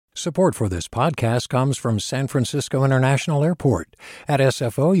Support for this podcast comes from San Francisco International Airport. At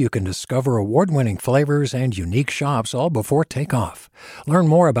SFO, you can discover award-winning flavors and unique shops all before takeoff. Learn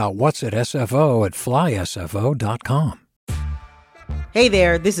more about what's at SFO at flysfo.com. Hey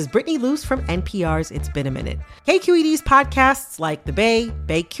there, this is Brittany Luce from NPR's It's Been a Minute. KQED's podcasts like The Bay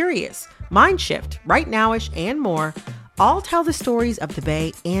Curious, Mindshift, Right Nowish, and more all tell the stories of the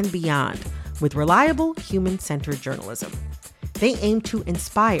Bay and beyond with reliable, human-centered journalism. They aim to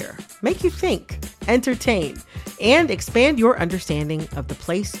inspire, make you think, entertain, and expand your understanding of the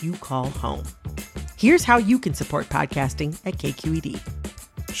place you call home. Here's how you can support podcasting at KQED.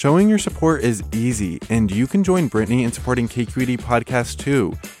 Showing your support is easy, and you can join Brittany in supporting KQED Podcast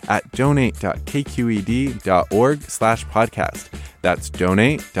too at donate.kqed.org/podcast. That's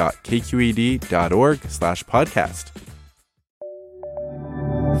donate.kqed.org/podcast.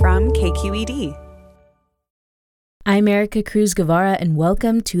 From KQED. I'm Erica Cruz Guevara, and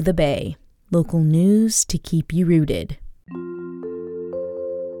welcome to The Bay, local news to keep you rooted.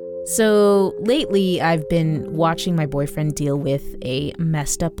 So lately, I've been watching my boyfriend deal with a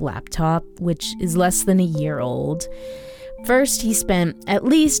messed up laptop, which is less than a year old. First, he spent at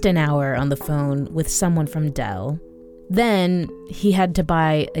least an hour on the phone with someone from Dell. Then, he had to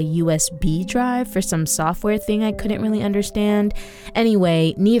buy a USB drive for some software thing I couldn't really understand.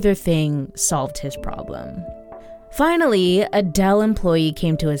 Anyway, neither thing solved his problem. Finally, a Dell employee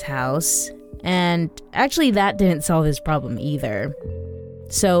came to his house, and actually that didn't solve his problem either.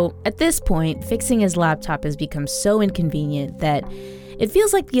 So at this point, fixing his laptop has become so inconvenient that it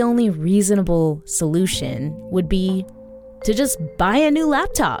feels like the only reasonable solution would be to just buy a new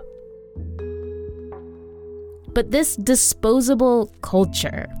laptop. But this disposable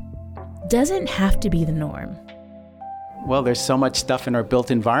culture doesn't have to be the norm. Well, there's so much stuff in our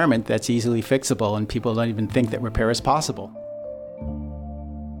built environment that's easily fixable, and people don't even think that repair is possible.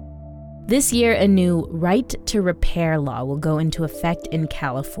 This year, a new right to repair law will go into effect in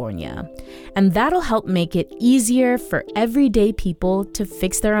California, and that'll help make it easier for everyday people to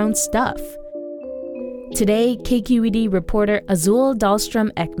fix their own stuff. Today, KQED reporter Azul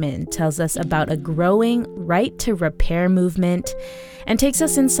Dahlstrom-Ekman tells us about a growing right to repair movement and takes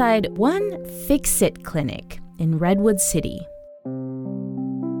us inside one Fix-It clinic in Redwood City.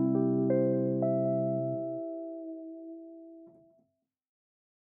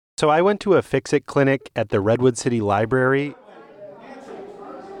 So I went to a Fix-It clinic at the Redwood City Library.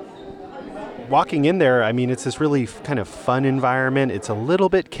 Walking in there, I mean, it's this really kind of fun environment. It's a little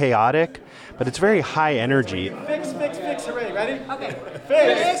bit chaotic, but it's very high energy. Fix, hooray, ready? Okay.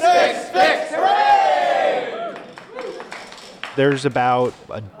 Fix, hooray! There's about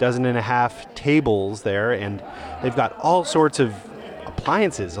a dozen and a half tables there, and they've got all sorts of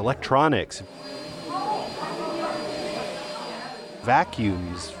appliances, electronics,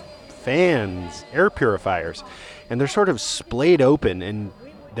 vacuums, fans, air purifiers, and they're sort of splayed open, and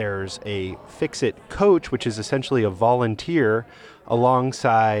there's a Fix-It coach, which is essentially a volunteer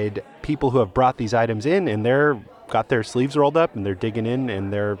alongside people who have brought these items in, and they're got their sleeves rolled up and they're digging in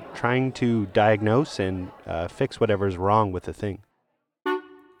and they're trying to diagnose and fix whatever's wrong with the thing.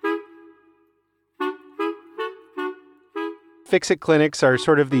 Fix-It clinics are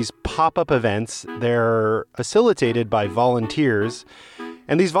sort of these pop-up events. They're facilitated by volunteers,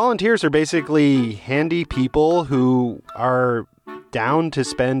 and these volunteers are basically handy people who are down to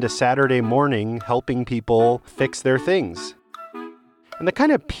spend a Saturday morning helping people fix their things. And the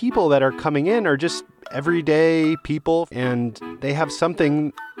kind of people that are coming in are just everyday people, and they have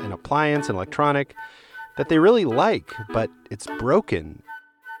something, an appliance, an electronic, that they really like, but it's broken.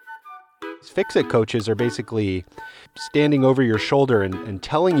 Fix-It coaches are basically standing over your shoulder and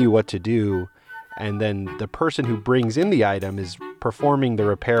telling you what to do, and then the person who brings in the item is performing the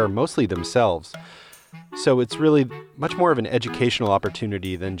repair mostly themselves. So it's really much more of an educational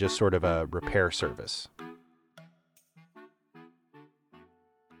opportunity than just sort of a repair service.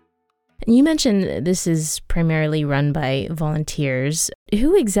 You mentioned this is primarily run by volunteers.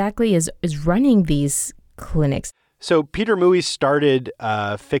 Who exactly is running these clinics? So Peter Mui started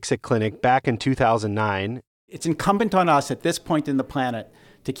Fix-It Clinic back in 2009. It's incumbent on us at this point in the planet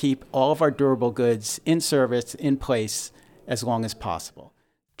to keep all of our durable goods in service, in place, as long as possible.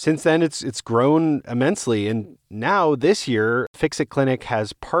 Since then, it's grown immensely. And now this year, Fix-It Clinic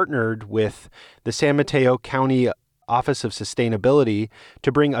has partnered with the San Mateo County Office of Sustainability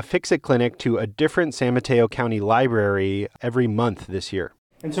to bring a Fix-It clinic to a different San Mateo County library every month this year.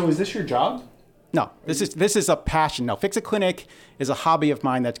 And so is this your job? No, this is a passion. No, Fix-It clinic is a hobby of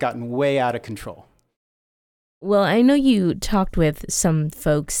mine that's gotten way out of control. Well, I know you talked with some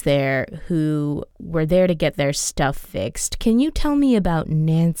folks there who were there to get their stuff fixed. Can you tell me about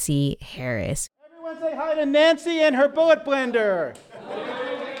Nancy Harris? Everyone say hi to Nancy and her bullet blender. All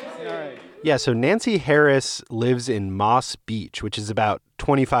right. Yeah, so Nancy Harris lives in Moss Beach, which is about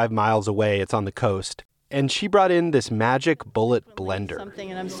 25 miles away. It's on the coast. And she brought in this magic bullet blender.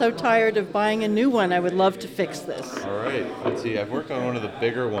 And I'm so tired of buying a new one. I would love to fix this. All right, let's see. I've worked on one of the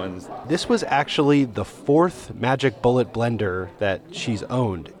bigger ones. This was actually the 4th magic bullet blender that she's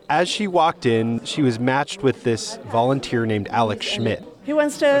owned. As she walked in, she was matched with this volunteer named Alex Schmidt. Who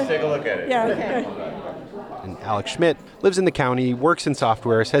wants to? Let's take a look at it. Yeah, okay. And Alex Schmidt lives in the county, works in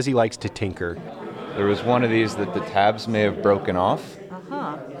software, says he likes to tinker. There was one of these that the tabs may have broken off.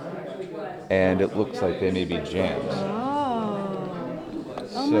 Uh-huh. And it looks like they may be jammed.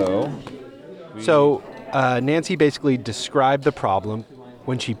 So Nancy basically described the problem.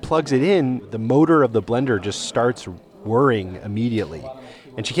 When she plugs it in, the motor of the blender just starts whirring immediately,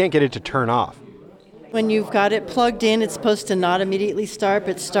 and she can't get it to turn off. When you've got it plugged in, it's supposed to not immediately start,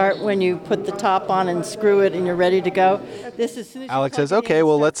 but start when you put the top on and screw it and you're ready to go. Alex says, okay,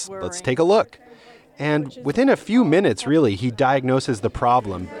 well, let's take a look. And within a few minutes, really, he diagnoses the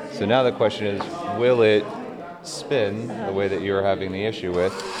problem. So now the question is, will it spin the way that you're having the issue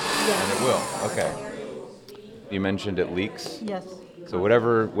with? Yes. And it will. Okay. You mentioned it leaks? Yes. So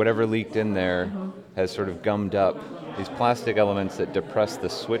whatever leaked in there has sort of gummed up these plastic elements that depress the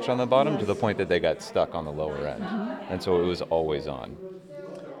switch on the bottom to the point that they got stuck on the lower end. And so it was always on.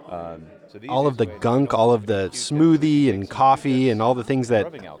 All of the gunk, all of the smoothie and coffee and all the things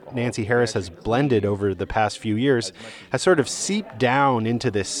that Nancy Harris has blended over the past few years has sort of seeped down into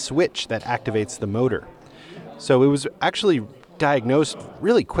this switch that activates the motor. So it was actually diagnosed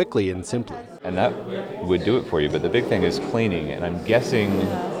really quickly and simply. And that would do it for you, but the big thing is cleaning, and I'm guessing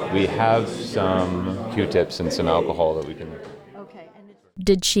we have some Q-tips and some alcohol that we can... Okay.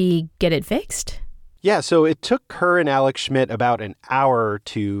 Did she get it fixed? Yeah, so it took her and Alex Schmidt about an hour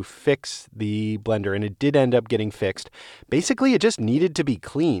to fix the blender, and it did end up getting fixed. Basically, it just needed to be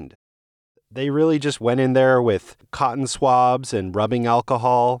cleaned. They really just went in there with cotton swabs and rubbing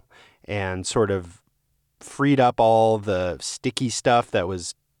alcohol and sort of freed up all the sticky stuff that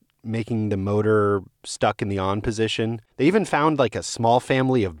was making the motor stuck in the on position. They even found like a small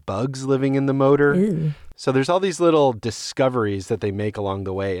family of bugs living in the motor. Ooh. So there's all these little discoveries that they make along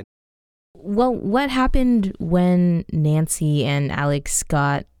the way. Well, what happened when Nancy and Alex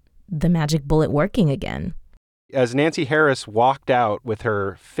got the magic bullet working again? As Nancy Harris walked out with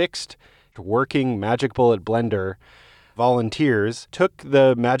her fixed, working magic bullet blender, volunteers took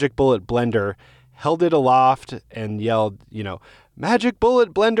the magic bullet blender, held it aloft, and yelled, "Magic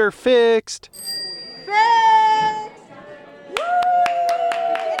bullet blender fixed!" Fixed!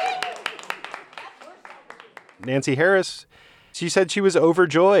 Nancy Harris, she said she was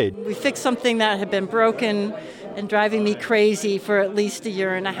overjoyed. We fixed something that had been broken and driving me crazy for at least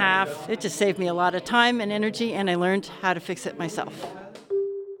 1.5 years. It just saved me a lot of time and energy, and I learned how to fix it myself.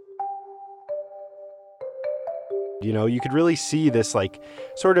 You could really see this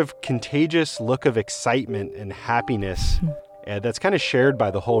sort of contagious look of excitement and happiness that's kind of shared by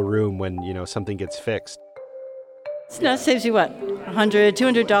the whole room when, something gets fixed. It saves you what, $100,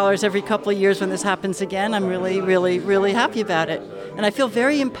 $200 every couple of years when this happens again. I'm really, really, really happy about it. And I feel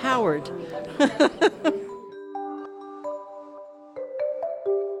very empowered.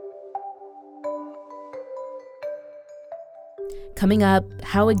 Coming up,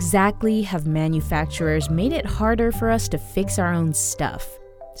 how exactly have manufacturers made it harder for us to fix our own stuff?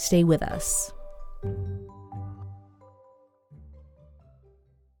 Stay with us.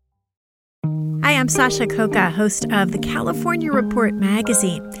 Hi, I'm Sasha Coca, host of the California Report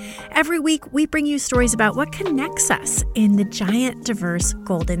magazine. Every week, we bring you stories about what connects us in the giant, diverse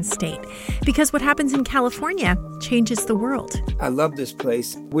Golden State. Because what happens in California changes the world. I love this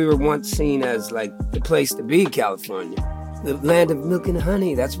place. We were once seen as the place to be, California. The land of milk and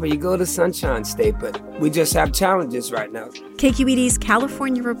honey. That's where you go to Sunshine State, but we just have challenges right now. KQED's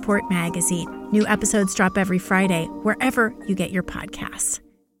California Report magazine. New episodes drop every Friday, wherever you get your podcasts.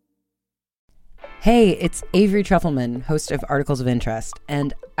 Hey, it's Avery Trufelman, host of Articles of Interest.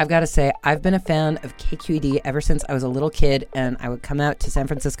 And I've got to say, I've been a fan of KQED ever since I was a little kid, and I would come out to San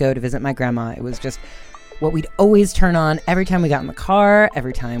Francisco to visit my grandma. It was just what we'd always turn on every time we got in the car,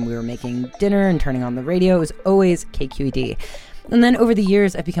 every time we were making dinner and turning on the radio. It was always KQED. And then over the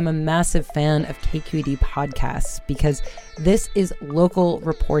years, I've become a massive fan of KQED podcasts because this is local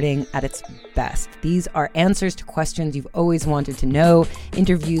reporting at its best. These are answers to questions you've always wanted to know,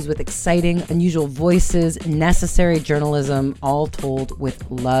 interviews with exciting, unusual voices, necessary journalism, all told with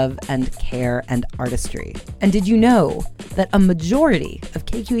love and care and artistry. And did you know that a majority of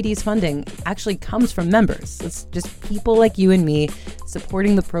KQED's funding actually comes from members? It's just people like you and me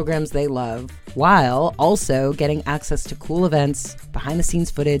supporting the programs they love, while also getting access to cool events,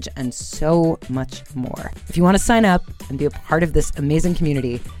 behind-the-scenes footage, and so much more. If you want to sign up and be a part of this amazing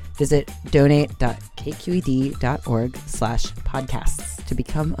community, visit donate.kqed.org/podcasts to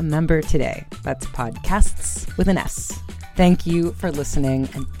become a member today. That's podcasts with an S. Thank you for listening,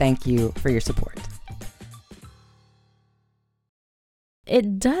 and thank you for your support.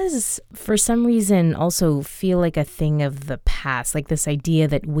 It does, for some reason, also feel like a thing of the past, like this idea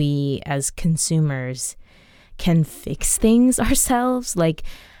that we as consumers can fix things ourselves. Like,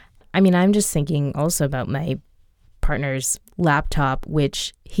 I mean, I'm just thinking also about my partner's laptop,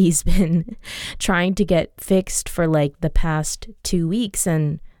 which he's been trying to get fixed for like the past 2 weeks.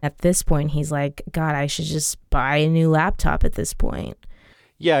 And at this point, he's like, God, I should just buy a new laptop at this point.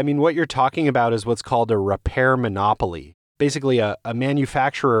 Yeah, I mean, what you're talking about is what's called a repair monopoly. Basically, a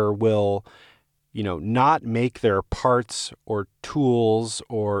manufacturer will, not make their parts or tools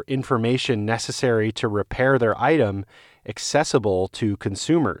or information necessary to repair their item accessible to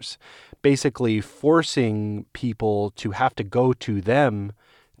consumers, basically forcing people to have to go to them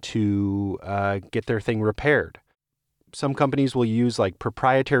to get their thing repaired. Some companies will use like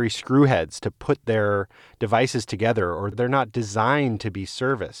proprietary screw heads to put their devices together, or they're not designed to be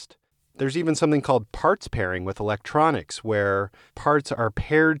serviced. There's even something called parts pairing with electronics, where parts are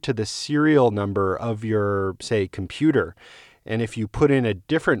paired to the serial number of your, say, computer. And if you put in a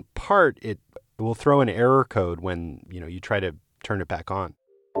different part, it will throw an error code when, you try to turn it back on.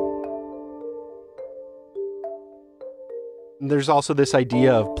 There's also this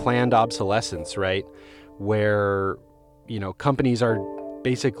idea of planned obsolescence, right? Where, companies are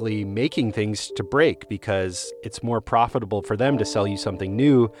basically making things to break because it's more profitable for them to sell you something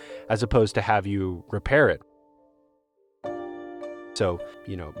new as opposed to have you repair it. So,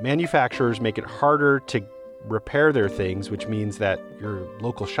 manufacturers make it harder to repair their things, which means that your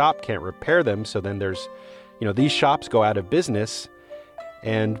local shop can't repair them. So then there's, these shops go out of business,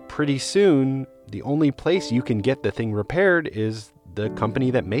 and pretty soon the only place you can get the thing repaired is the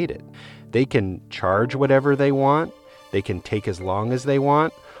company that made it. They can charge whatever they want. They can take as long as they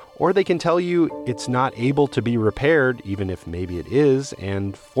want, or they can tell you it's not able to be repaired, even if maybe it is,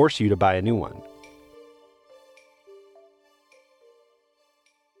 and force you to buy a new one.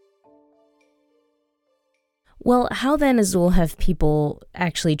 Well, how then, Azul, have people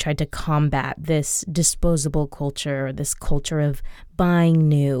actually tried to combat this disposable culture, or this culture of buying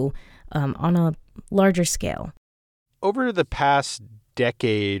new on a larger scale? Over the past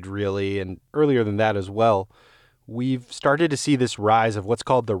decade, really, and earlier than that as well, we've started to see this rise of what's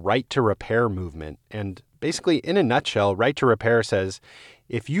called the right to repair movement. And basically, in a nutshell, right to repair says,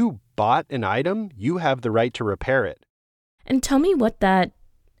 if you bought an item, you have the right to repair it. And tell me what that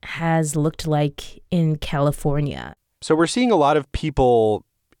has looked like in California. So we're seeing a lot of people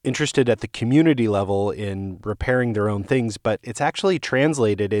interested at the community level in repairing their own things, but it's actually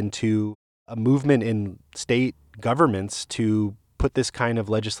translated into a movement in state governments to put this kind of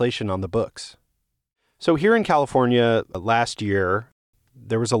legislation on the books. So here in California, last year,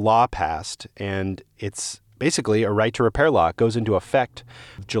 there was a law passed, and it's basically a right to repair law. It goes into effect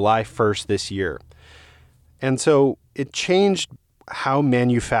July 1st this year. And so it changed how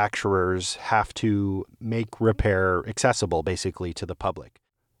manufacturers have to make repair accessible, basically, to the public.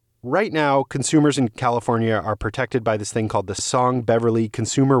 Right now, consumers in California are protected by this thing called the Song-Beverly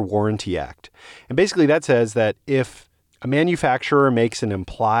Consumer Warranty Act. And basically that says that if a manufacturer makes an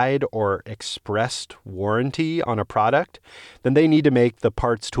implied or expressed warranty on a product, then they need to make the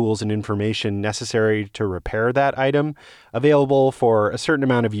parts, tools, and information necessary to repair that item available for a certain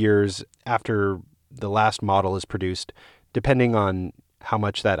amount of years after the last model is produced, depending on how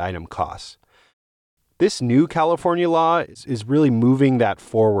much that item costs. This new California law is really moving that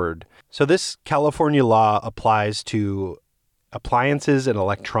forward. So this California law applies to appliances and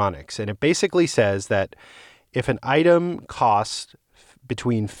electronics, and it basically says that if an item costs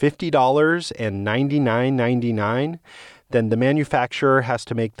between $50 and $99.99, then the manufacturer has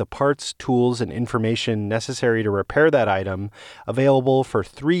to make the parts, tools, and information necessary to repair that item available for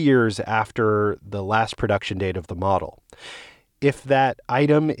 3 years after the last production date of the model. If that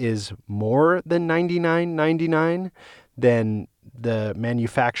item is more than $99.99, then the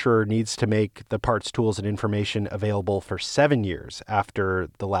manufacturer needs to make the parts, tools, and information available for 7 years after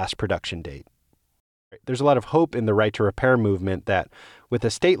the last production date. There's a lot of hope in the right to repair movement that with a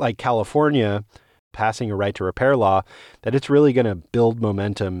state like California passing a right to repair law, that it's really going to build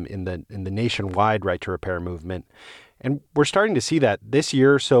momentum in the nationwide right to repair movement. And we're starting to see that this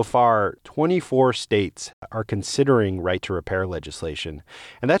year so far, 24 states are considering right to repair legislation.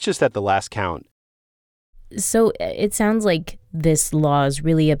 And that's just at the last count. So it sounds like this law is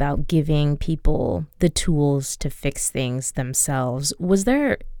really about giving people the tools to fix things themselves. Was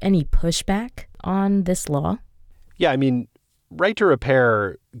there any pushback on this law? Yeah, I mean, right to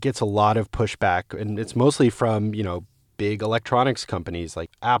repair gets a lot of pushback, and it's mostly from, big electronics companies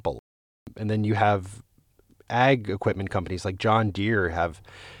like Apple. And then you have ag equipment companies like John Deere have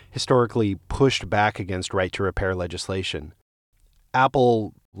historically pushed back against right to repair legislation.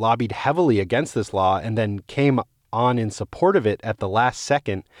 Apple lobbied heavily against this law and then came on in support of it at the last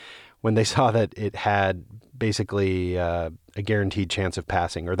second when they saw that it had basically a guaranteed chance of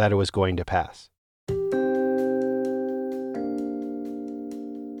passing, or that it was going to pass.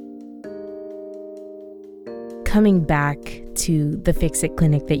 Coming back to the Fix-It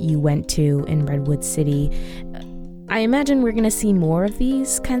clinic that you went to in Redwood City, I imagine we're going to see more of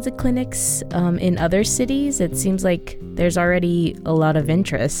these kinds of clinics in other cities. It seems like there's already a lot of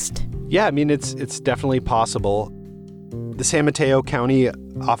interest. Yeah, I mean, it's definitely possible. The San Mateo County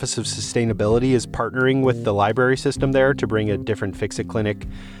Office of Sustainability is partnering with the library system there to bring a different Fix-It clinic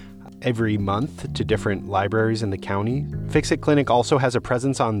every month to different libraries in the county. Fix-It Clinic also has a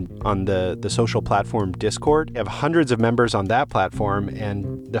presence on the social platform Discord. They have hundreds of members on that platform,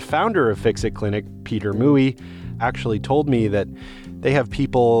 and the founder of Fix-It Clinic, Peter Mui, actually told me that they have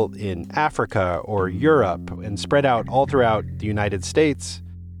people in Africa or Europe and spread out all throughout the United States.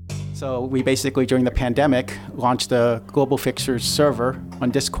 So we basically, during the pandemic, launched a Global Fixers server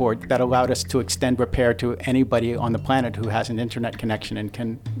on Discord that allowed us to extend repair to anybody on the planet who has an internet connection and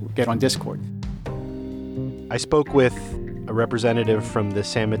can get on Discord. I spoke with a representative from the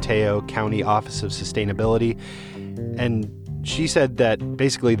San Mateo County Office of Sustainability, and she said that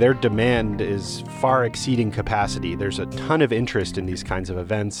basically their demand is far exceeding capacity. There's a ton of interest in these kinds of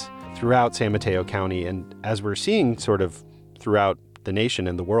events throughout San Mateo County, and as we're seeing sort of throughout the nation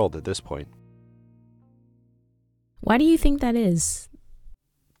and the world at this point. Why do you think that is?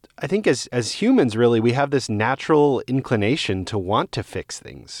 I think as humans, really, we have this natural inclination to want to fix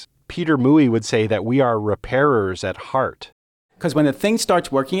things. Peter Mui would say that we are repairers at heart. Because when the thing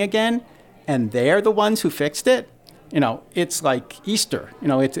starts working again, and they're the ones who fixed it, it's like Easter.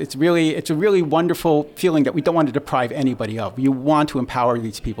 It's a really wonderful feeling that we don't want to deprive anybody of. You want to empower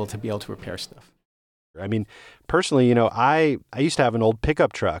these people to be able to repair stuff. I mean, personally, I used to have an old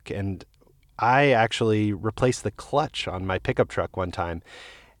pickup truck, and I actually replaced the clutch on my pickup truck one time.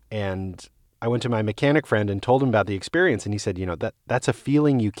 And I went to my mechanic friend and told him about the experience, and he said, that's a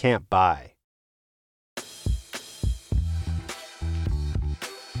feeling you can't buy.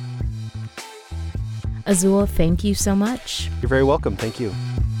 Azul, thank you so much. You're very welcome. Thank you.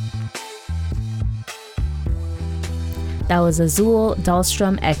 That was Azul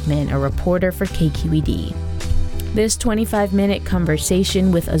Dahlstrom-Ekman, a reporter for KQED. This 25-minute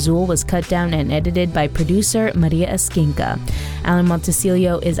conversation with Azul was cut down and edited by producer Maria Esquinca. Alan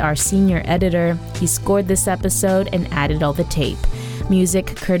Montecillo is our senior editor. He scored this episode and added all the tape.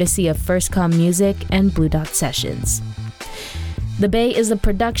 Music courtesy of First Com Music and Blue Dot Sessions. The Bay is a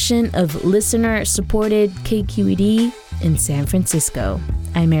production of listener-supported KQED in San Francisco.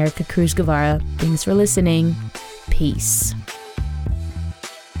 I'm Erica Cruz Guevara. Thanks for listening. Peace.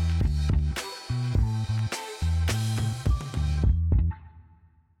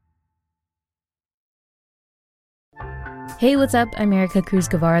 Hey, what's up? I'm Erica Cruz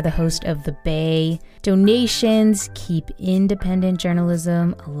Guevara, the host of The Bay. Donations keep independent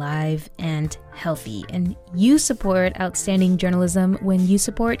journalism alive and healthy, and you support outstanding journalism when you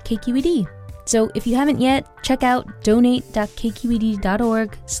support KQED. So if you haven't yet, check out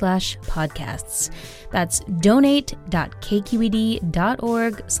donate.kqed.org/podcasts. That's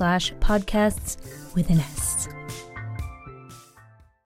donate.kqed.org/podcasts with an S.